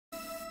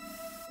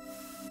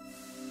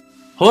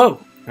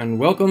Hello, and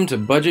welcome to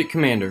Budget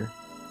Commander.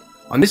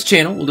 On this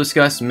channel, we'll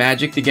discuss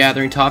Magic the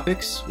Gathering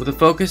topics with a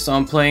focus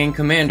on playing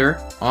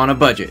Commander on a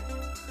budget.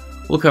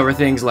 We'll cover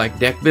things like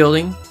deck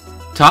building,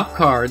 top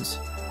cards,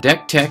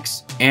 deck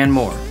techs, and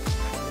more.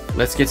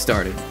 Let's get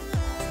started.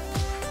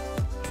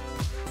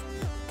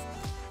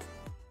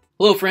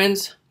 Hello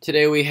friends,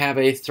 today we have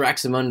a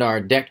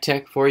Thraximundar Deck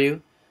Tech for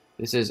you.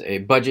 This is a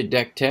budget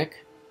deck tech,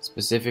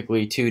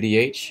 specifically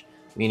 2DH,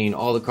 meaning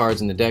all the cards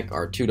in the deck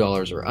are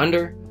 $2 or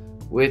under,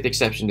 with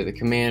exception to the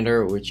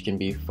Commander, which can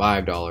be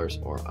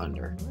 $5 or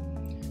under.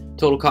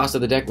 Total cost of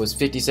the deck was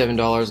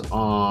 $57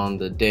 on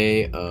the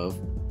day of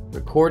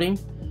recording,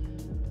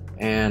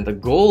 and the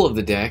goal of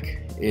the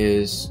deck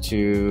is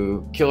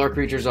to kill our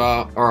creatures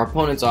off, our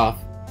opponents off,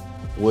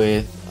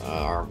 with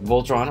our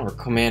Voltron or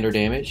Commander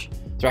damage.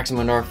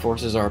 Thraximundar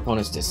forces our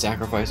opponents to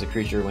sacrifice a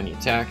creature when he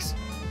attacks,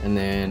 and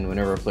then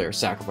whenever a player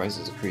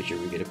sacrifices a creature,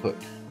 we get to put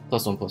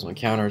 +1/+1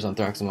 counters on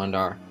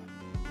Thraximundar.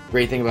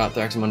 Great thing about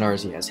Thraximundar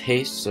is he has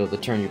haste, so the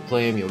turn you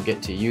play him, you'll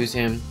get to use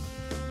him.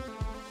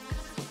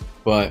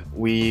 But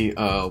we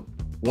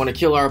want to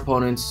kill our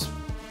opponents,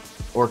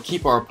 or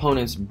keep our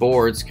opponents'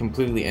 boards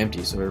completely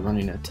empty, so we're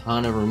running a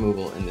ton of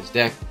removal in this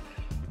deck,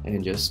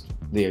 and just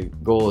the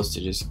goal is to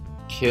just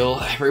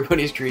kill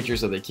everybody's creatures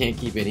so they can't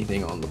keep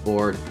anything on the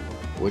board,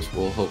 which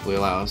will hopefully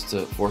allow us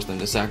to force them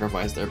to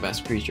sacrifice their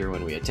best creature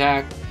when we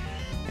attack,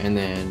 and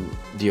then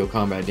deal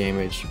combat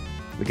damage.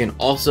 We can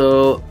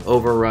also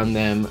overrun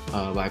them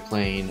by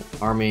playing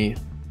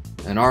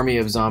an army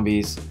of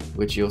zombies,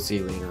 which you'll see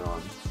later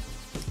on.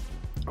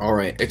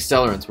 Alright,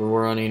 accelerants.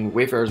 We're running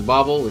Wayfarer's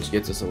Bauble, which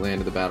gets us a land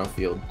of the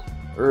battlefield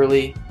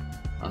early.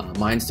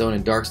 Mindstone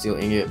and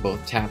Darksteel Ingot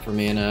both tap for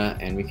mana,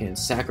 and we can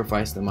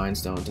sacrifice the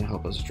Mindstone to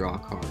help us draw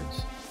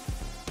cards.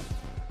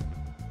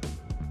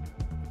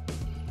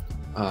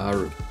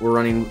 We're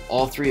running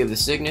all three of the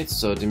signets,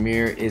 so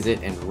Dimir,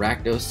 Izzet, and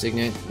Rakdos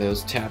Signet.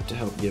 Those tap to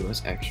help give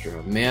us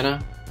extra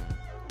mana.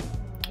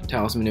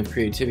 Talisman of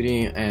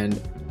Creativity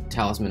and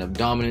Talisman of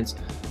Dominance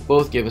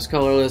both give us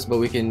colorless, but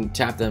we can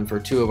tap them for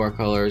 2 of our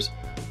colors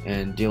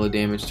and deal a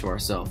damage to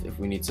ourselves if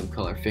we need some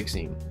color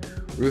fixing.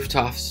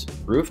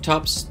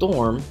 Rooftop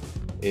Storm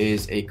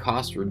is a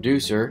cost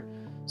reducer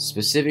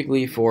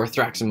specifically for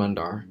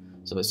Thraximundar.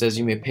 So it says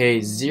you may pay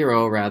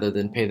 0 rather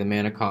than pay the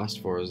mana cost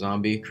for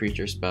zombie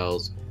creature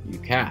spells you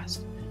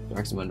cast.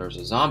 Thraximundar is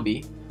a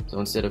zombie, so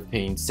instead of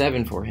paying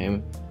 7 for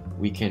him,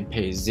 we can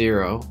pay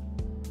 0.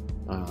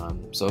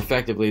 So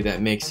effectively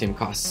that makes him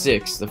cost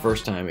 6 the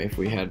first time if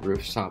we had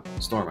Rooftop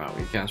Storm out.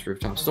 We cast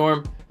Rooftop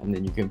Storm, and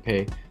then you can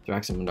pay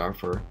Thraximundar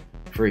for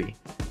free.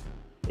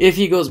 If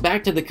he goes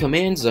back to the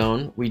command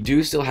zone, we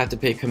do still have to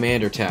pay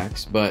commander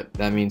tax, but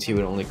that means he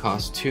would only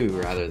cost 2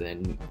 rather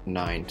than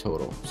 9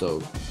 total.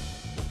 So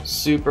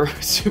super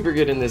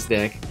good in this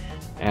deck,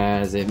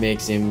 as it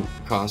makes him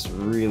cost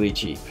really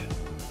cheap.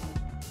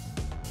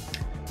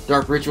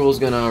 Dark Ritual is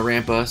going to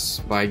ramp us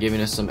by giving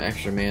us some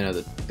extra mana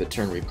the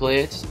turn we play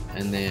it,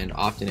 and then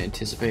Opt and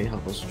Anticipate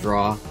help us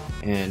draw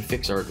and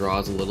fix our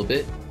draws a little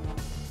bit.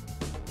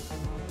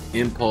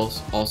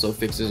 Impulse also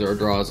fixes our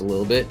draws a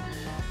little bit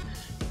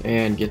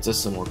and gets us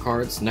some more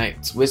cards.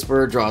 Night's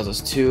Whisper draws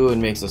us 2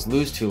 and makes us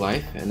lose 2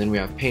 life, and then we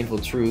have Painful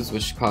Truths,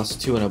 which costs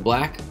 2 and a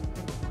black.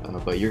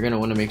 But you're going to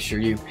want to make sure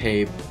you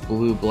pay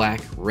blue, black,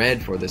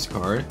 red for this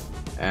card,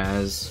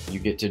 as you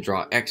get to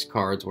draw X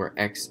cards, where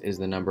X is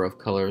the number of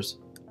colors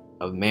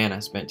of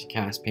mana spent to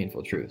cast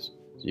Painful Truths.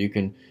 So you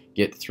can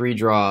get 3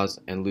 draws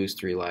and lose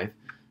 3 life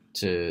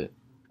to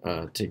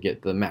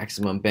get the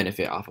maximum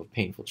benefit off of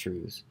Painful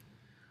Truths.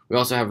 We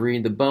also have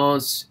Read the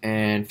Bones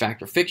and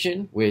Fact or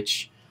Fiction,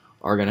 which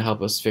are going to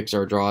help us fix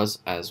our draws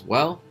as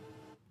well.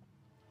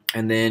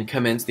 And then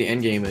Commence the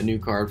Endgame, a new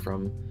card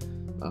from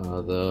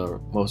the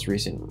most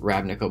recent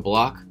Ravnica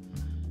block.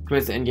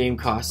 Commence the Endgame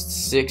costs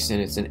 6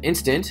 and it's an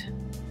instant.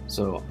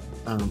 So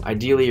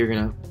ideally you're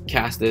going to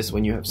cast this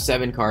when you have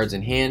 7 cards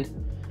in hand.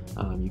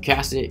 You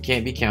cast it, it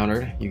can't be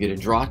countered. You get to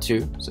draw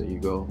 2, so you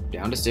go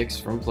down to 6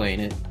 from playing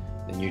it.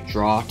 Then you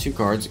draw 2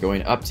 cards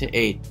going up to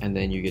 8, and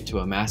then you get to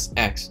amass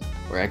X,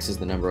 where X is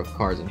the number of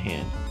cards in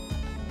hand.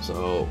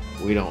 So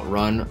we don't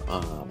run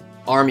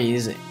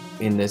armies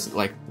in this,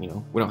 like, you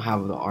know, we don't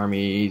have the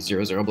army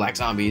 0/0 black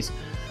zombies.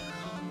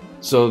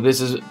 So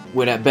this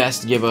would at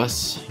best give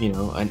us, you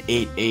know, an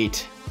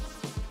 8/8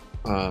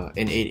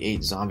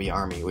 zombie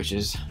army, which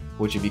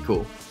would be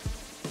cool.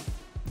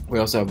 We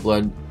also have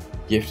Blood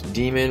Gift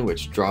Demon,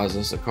 which draws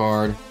us a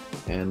card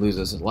and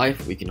loses a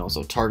life. We can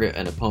also target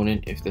an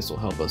opponent if this will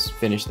help us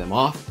finish them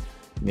off,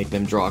 make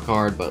them draw a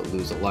card but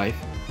lose a life.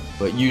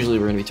 But usually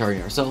we're going to be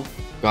targeting ourselves.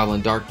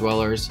 Goblin Dark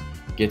Dwellers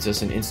gets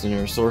us an instant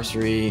or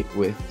sorcery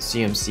with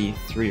CMC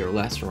 3 or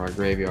less from our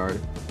graveyard,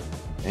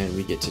 and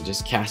we get to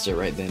just cast it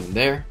right then and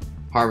there.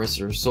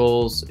 Harvester of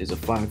Souls is a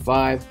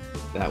 5/5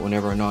 that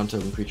whenever a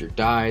non-token creature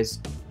dies,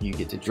 you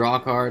get to draw a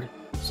card.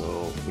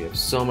 So we have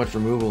so much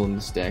removal in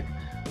this deck.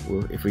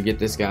 If we get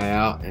this guy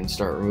out and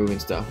start removing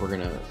stuff, we're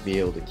going to be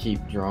able to keep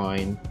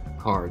drawing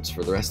cards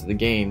for the rest of the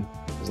game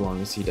as long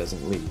as he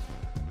doesn't leave.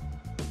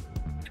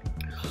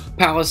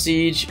 Palace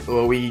Siege,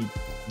 well, we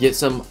get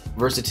some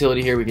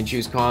versatility here. We can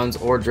choose Khans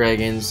or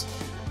Dragons.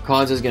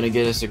 Khans is going to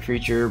get us a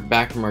creature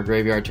back from our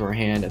graveyard to our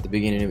hand at the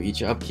beginning of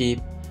each upkeep,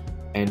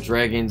 and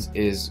Dragons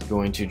is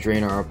going to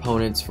drain our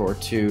opponents for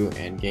 2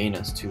 and gain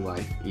us 2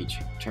 life each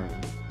turn.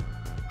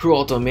 Cruel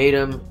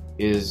Ultimatum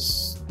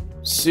is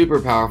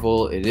super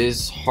powerful. It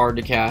is hard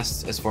to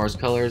cast as far as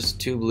colors: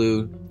 2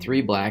 blue,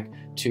 3 black,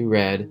 2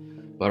 red.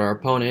 But our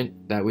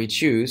opponent that we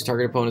choose,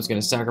 target opponent, is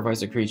going to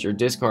sacrifice a creature,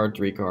 discard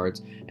 3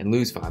 cards, and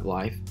lose 5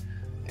 life.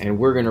 And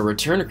we're going to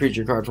return a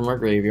creature card from our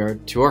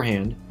graveyard to our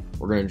hand.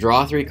 We're going to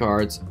draw 3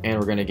 cards, and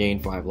we're going to gain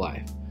 5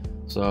 life.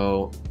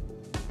 So,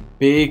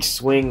 big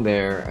swing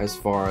there as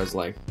far as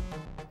like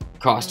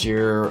cost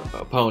your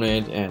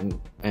opponent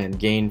and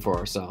gain for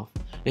ourselves.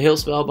 Nihil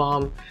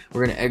Spellbomb,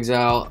 we're going to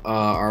exile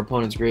our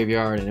opponent's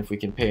graveyard, and if we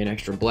can pay an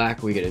extra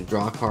black, we get to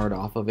draw a card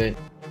off of it.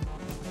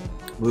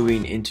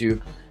 Moving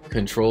into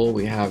control,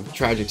 we have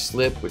Tragic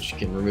Slip, which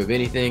can remove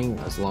anything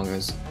as long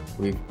as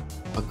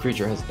a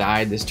creature has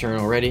died this turn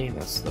already.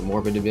 That's the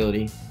morbid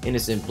ability.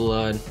 Innocent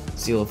Blood,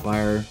 Seal of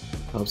Fire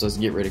helps us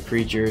get rid of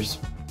creatures.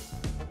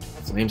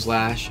 Flame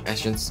Slash,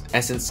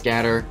 Essence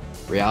Scatter,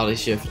 Reality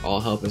Shift all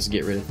help us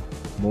get rid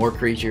of more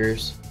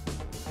creatures.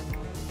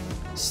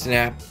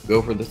 Snap,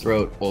 Go for the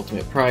Throat,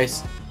 Ultimate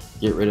Price,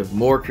 get rid of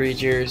more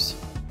creatures.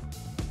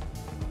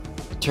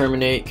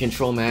 Terminate,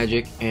 Control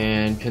Magic,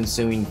 and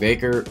Consuming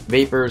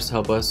Vapors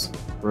help us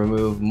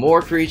remove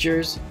more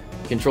creatures.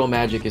 Control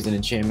Magic is an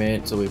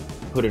enchantment, so we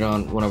put it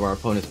on one of our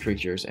opponent's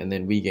creatures, and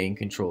then we gain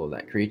control of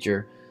that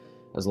creature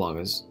as long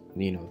as,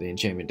 you know, the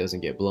enchantment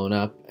doesn't get blown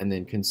up. And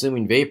then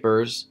Consuming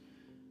Vapors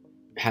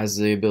has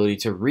the ability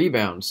to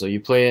rebound, so you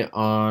play it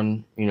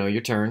on, you know,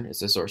 your turn.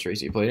 It's a sorcery,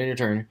 so you play it on your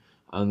turn,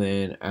 and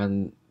then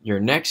on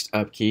your next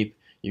upkeep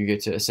you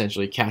get to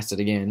essentially cast it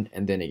again,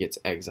 and then it gets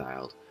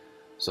exiled.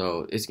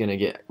 So it's going to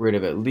get rid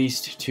of at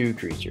least 2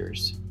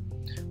 creatures.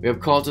 We have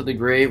Call to the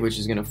Grave, which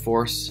is going to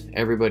force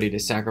everybody to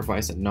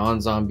sacrifice a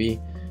non-zombie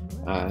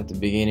at the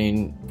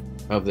beginning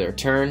of their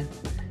turn.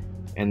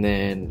 And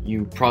then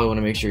you probably want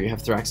to make sure you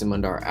have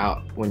Thraximundar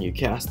out when you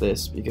cast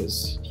this,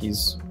 because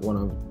he's one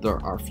of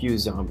our few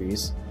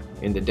zombies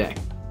in the deck.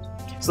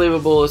 Slave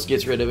of Bolas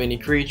gets rid of any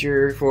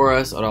creature for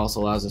us. It also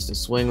allows us to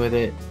swing with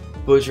it.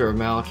 Butcher of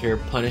Malakir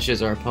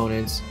punishes our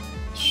opponents.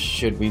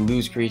 Should we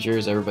lose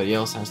creatures, everybody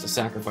else has to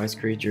sacrifice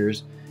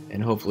creatures,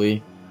 and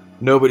hopefully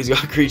nobody's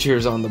got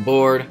creatures on the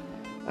board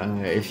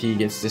if he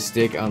gets to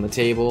stick on the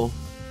table.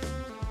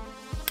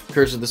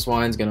 Curse of the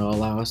Swine is going to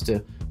allow us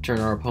to turn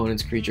our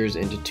opponent's creatures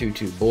into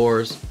 2/2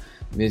 boars.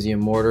 Mizium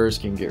Mortars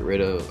can get rid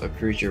of a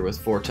creature with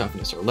 4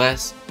 toughness or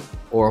less,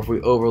 or if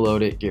we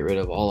overload it, get rid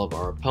of all of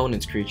our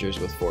opponent's creatures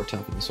with 4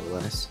 toughness or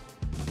less.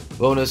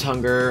 Bonus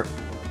Hunger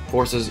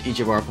forces each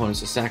of our opponents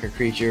to sack a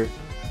creature.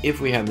 If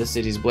we have the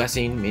City's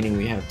Blessing, meaning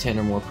we have 10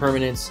 or more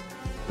permanents,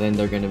 then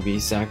they're going to be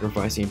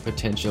sacrificing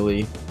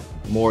potentially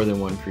more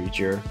than 1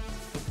 creature.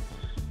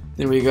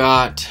 Then we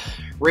got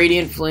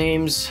Radiant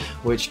Flames,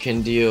 which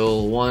can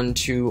deal 1,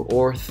 2,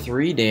 or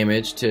 3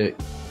 damage to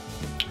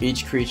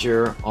each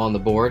creature on the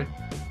board.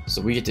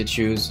 So we get to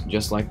choose,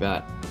 just like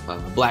that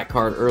black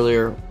card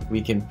earlier,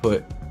 we can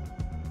put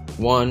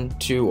 1,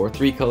 2, or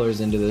 3 colors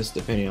into this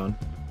depending on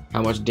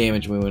how much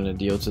damage we want to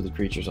deal to the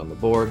creatures on the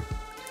board.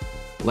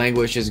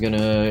 Languish is going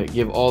to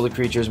give all the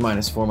creatures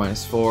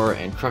 -4/-4,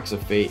 and Crux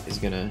of Fate is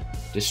going to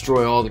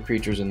destroy all the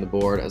creatures in the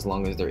board as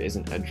long as there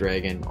isn't a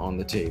dragon on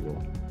the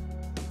table.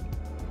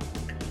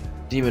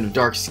 Demon of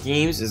Dark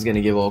Schemes is going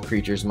to give all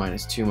creatures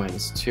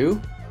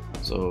 -2/-2,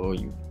 so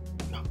you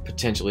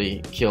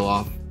potentially kill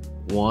off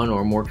 1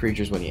 or more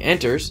creatures when he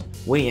enters.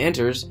 When he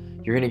enters,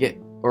 you're going to get,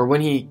 or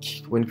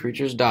when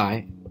creatures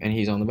die and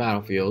he's on the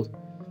battlefield,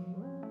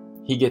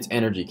 he gets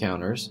energy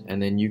counters,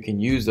 and then you can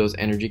use those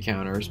energy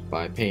counters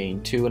by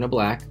paying 2 and a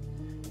black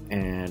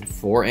and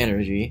 4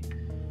 energy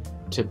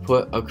to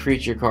put a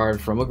creature card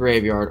from a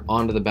graveyard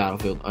onto the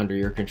battlefield under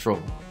your control.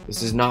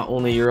 This is not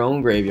only your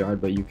own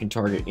graveyard, but you can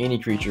target any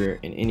creature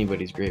in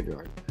anybody's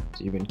graveyard.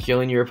 So you've been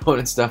killing your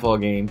opponent's stuff all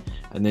game,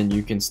 and then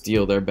you can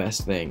steal their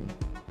best thing.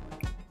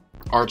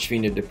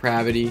 Archfiend of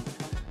Depravity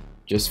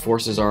just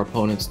forces our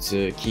opponents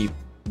to keep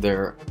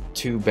their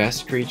 2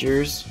 best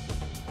creatures,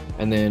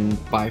 and then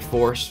by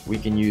force we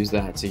can use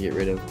that to get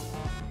rid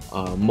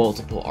of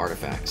multiple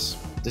artifacts.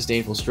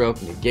 Disdainful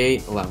Stroke,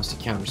 negate, allow us to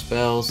counter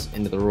spells.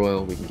 Into the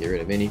Royal, we can get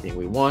rid of anything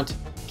we want.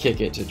 Kick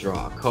it to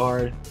draw a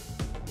card.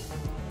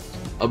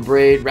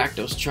 Abrade,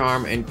 Rakdos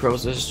Charm, and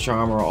Croesus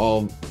Charm are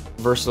all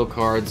versatile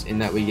cards in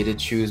that we get to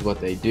choose what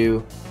they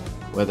do,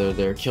 whether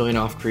they're killing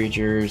off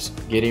creatures,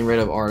 getting rid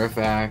of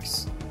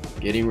artifacts,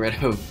 getting rid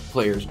of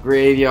players'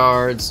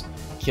 graveyards,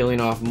 killing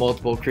off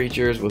multiple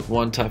creatures with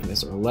 1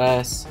 toughness or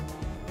less.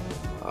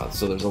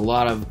 So there's a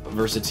lot of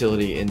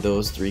versatility in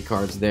those 3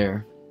 cards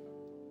there.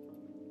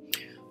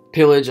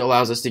 Pillage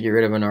allows us to get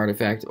rid of an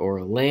artifact or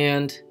a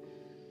land.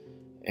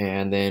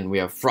 And then we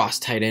have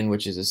Frost Titan,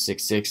 which is a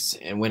 6/6,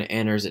 and when it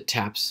enters it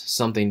taps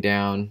something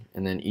down,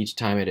 and then each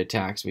time it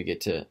attacks we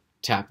get to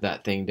tap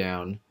that thing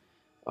down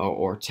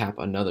or tap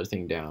another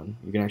thing down.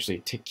 You can actually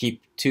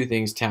keep 2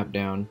 things tapped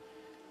down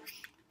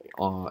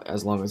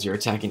as long as you're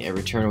attacking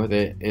every turn with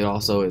it. It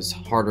also is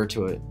harder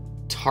to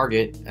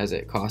target, as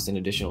it costs an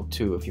additional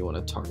 2 if you want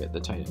to target the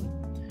Titan.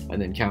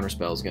 And then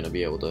Counterspell is going to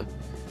be able to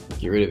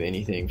get rid of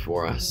anything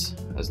for us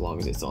as long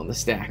as it's on the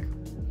stack.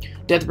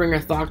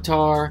 Deathbringer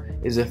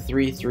Thoktar is a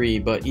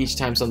 3/3, but each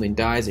time something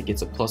dies, it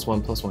gets a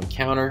 +1/+1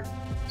 counter.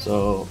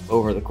 So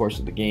over the course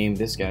of the game,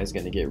 this guy's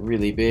going to get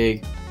really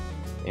big.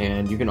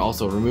 And you can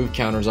also remove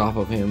counters off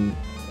of him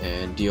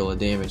and deal a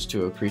damage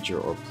to a creature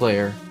or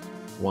player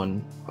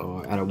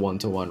at a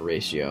 1-to-1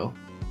 ratio.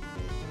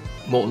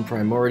 Molten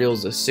Primordial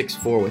is a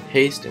 6/4 with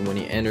haste, and when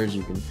he enters,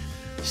 you can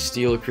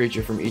steal a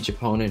creature from each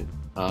opponent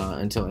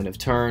until end of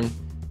turn.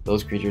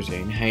 Those creatures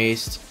gain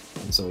haste,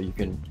 and so you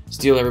can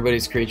steal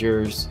everybody's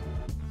creatures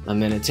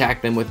and then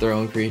attack them with their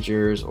own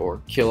creatures,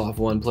 or kill off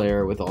one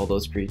player with all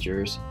those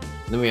creatures.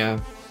 And then we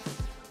have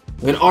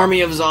an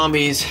army of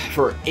zombies.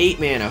 For 8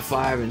 mana,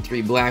 5 and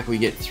 3 black, we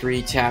get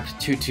 3 tapped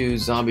 2/2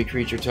 zombie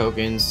creature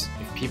tokens.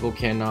 If people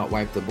cannot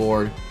wipe the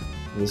board,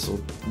 this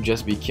will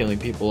just be killing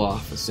people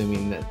off,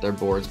 assuming that their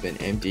board's been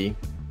empty.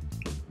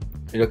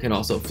 It can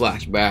also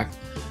flash back,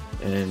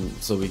 and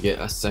so we get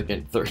a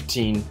second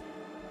 13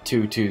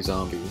 2/2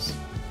 zombies.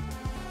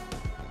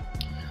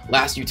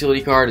 Last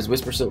utility card is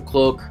Whisper Silk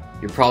Cloak.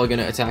 You're probably going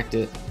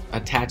to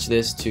attach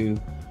this to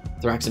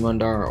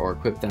Thraximundar or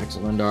equip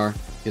Thraximundar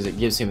because it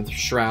gives him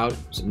Shroud,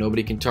 so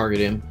nobody can target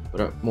him,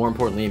 but more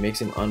importantly, it makes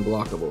him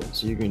unblockable.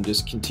 So you can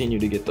just continue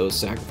to get those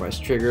sacrifice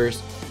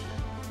triggers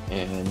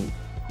and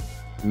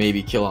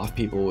maybe kill off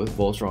people with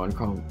Voltron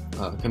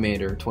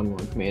Commander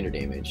 21 commander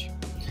damage.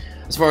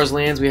 As far as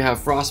lands, we have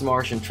Frost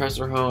Marsh and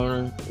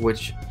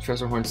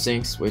Tresserhorn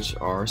Sinks, which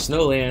are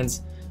snow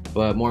lands,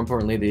 but more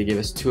importantly, they give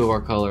us 2 of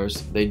our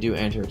colors. They do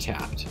enter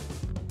tapped.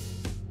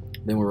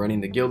 Then we're running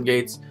the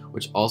Guildgates,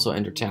 which also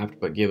enter tapped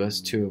but give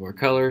us 2 of our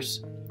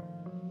colors.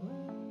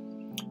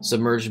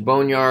 Submerged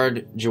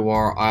Boneyard,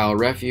 Jwar, Owl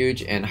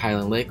Refuge, and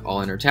Highland Lake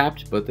all enter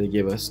tapped, but they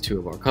give us 2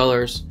 of our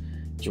colors.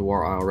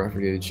 Jwar, Owl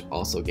Refuge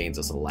also gains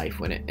us a life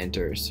when it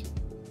enters.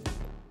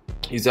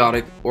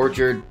 Exotic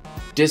Orchard,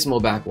 Dismal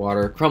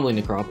Backwater, Crumbling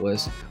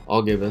Necropolis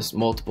all give us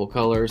multiple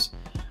colors.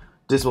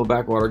 Dismal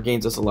Backwater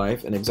gains us a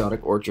life, and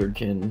Exotic Orchard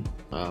can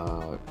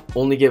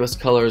only give us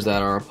colors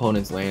that our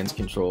opponent's lands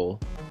control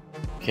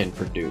can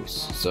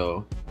produce.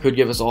 So could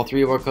give us all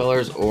 3 of our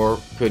colors, or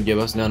could give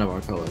us none of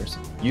our colors.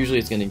 Usually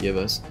it's going to give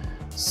us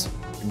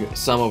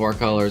some of our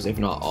colors, if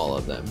not all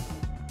of them.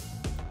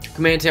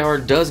 Command Tower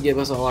does give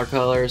us all our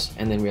colors,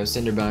 and then we have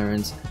Cinder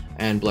Barrens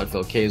and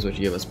Bloodfell Caves, which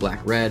give us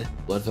black-red.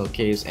 Bloodfell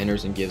Caves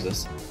enters and gives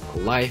us a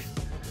life,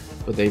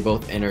 but they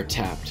both enter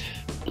tapped.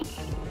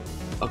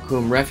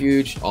 Akoum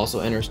Refuge also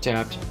enters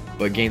tapped,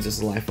 but gains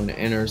us a life when it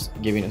enters,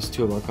 giving us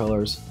 2 of our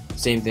colors.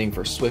 Same thing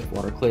for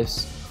Swiftwater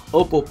Cliffs.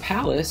 Opal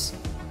Palace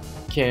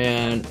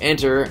can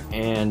enter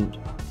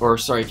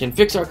can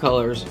fix our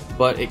colors,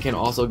 but it can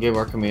also give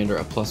our commander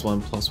a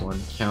 +1/+1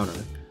 counter,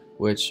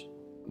 which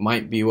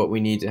might be what we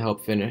need to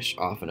help finish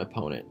off an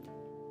opponent.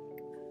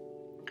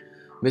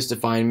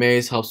 Mystifying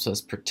Maze helps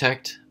us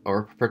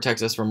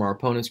protects us from our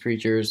opponent's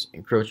creatures.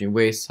 Encroaching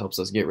Wastes helps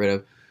us get rid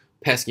of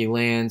pesky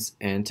lands,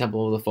 and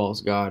Temple of the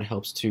False God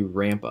helps to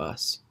ramp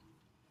us.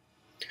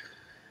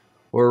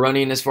 We're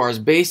running, as far as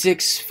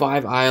basics,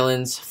 5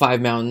 islands,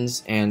 5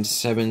 mountains, and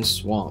 7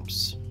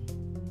 swamps.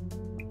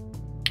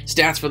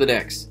 Stats for the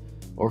decks,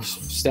 or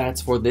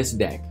stats for this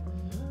deck.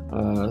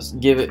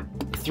 Give it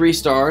 3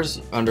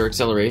 stars under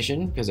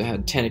acceleration because it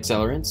had 10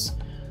 accelerants.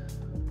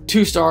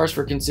 2 stars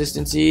for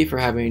consistency for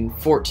having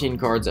 14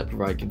 cards that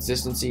provide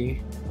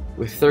consistency.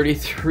 With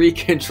 33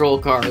 control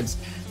cards,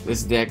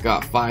 this deck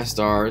got 5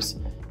 stars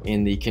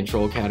in the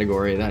control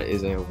category. That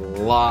is a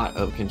lot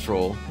of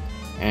control.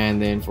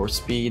 And then for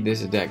speed,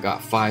 this deck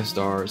got 5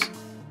 stars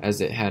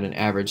as it had an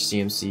average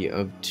CMC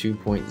of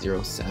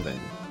 2.07.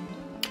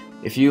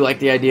 If you like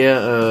the idea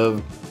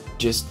of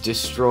just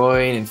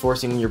destroying and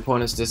forcing your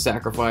opponents to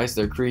sacrifice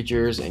their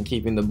creatures and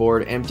keeping the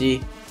board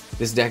empty,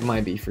 this deck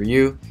might be for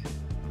you.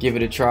 Give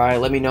it a try.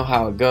 Let me know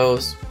how it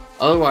goes.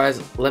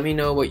 Otherwise, let me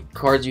know what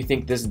cards you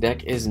think this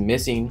deck is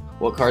missing.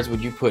 What cards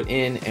would you put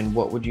in, and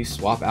what would you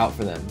swap out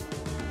for them?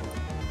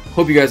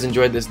 Hope you guys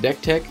enjoyed this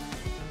deck tech,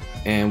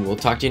 and we'll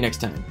talk to you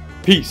next time.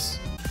 Peace!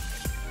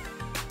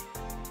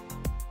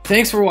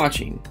 Thanks for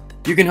watching.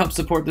 You can help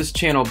support this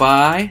channel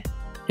by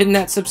hitting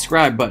that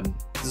subscribe button.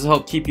 This will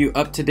help keep you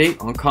up to date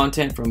on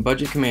content from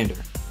Budget Commander.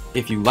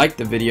 If you liked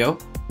the video,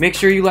 make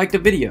sure you like the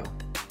video.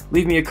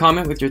 Leave me a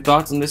comment with your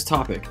thoughts on this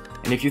topic.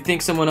 And if you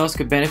think someone else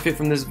could benefit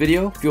from this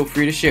video, feel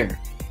free to share.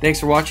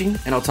 Thanks for watching,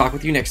 and I'll talk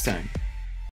with you next time.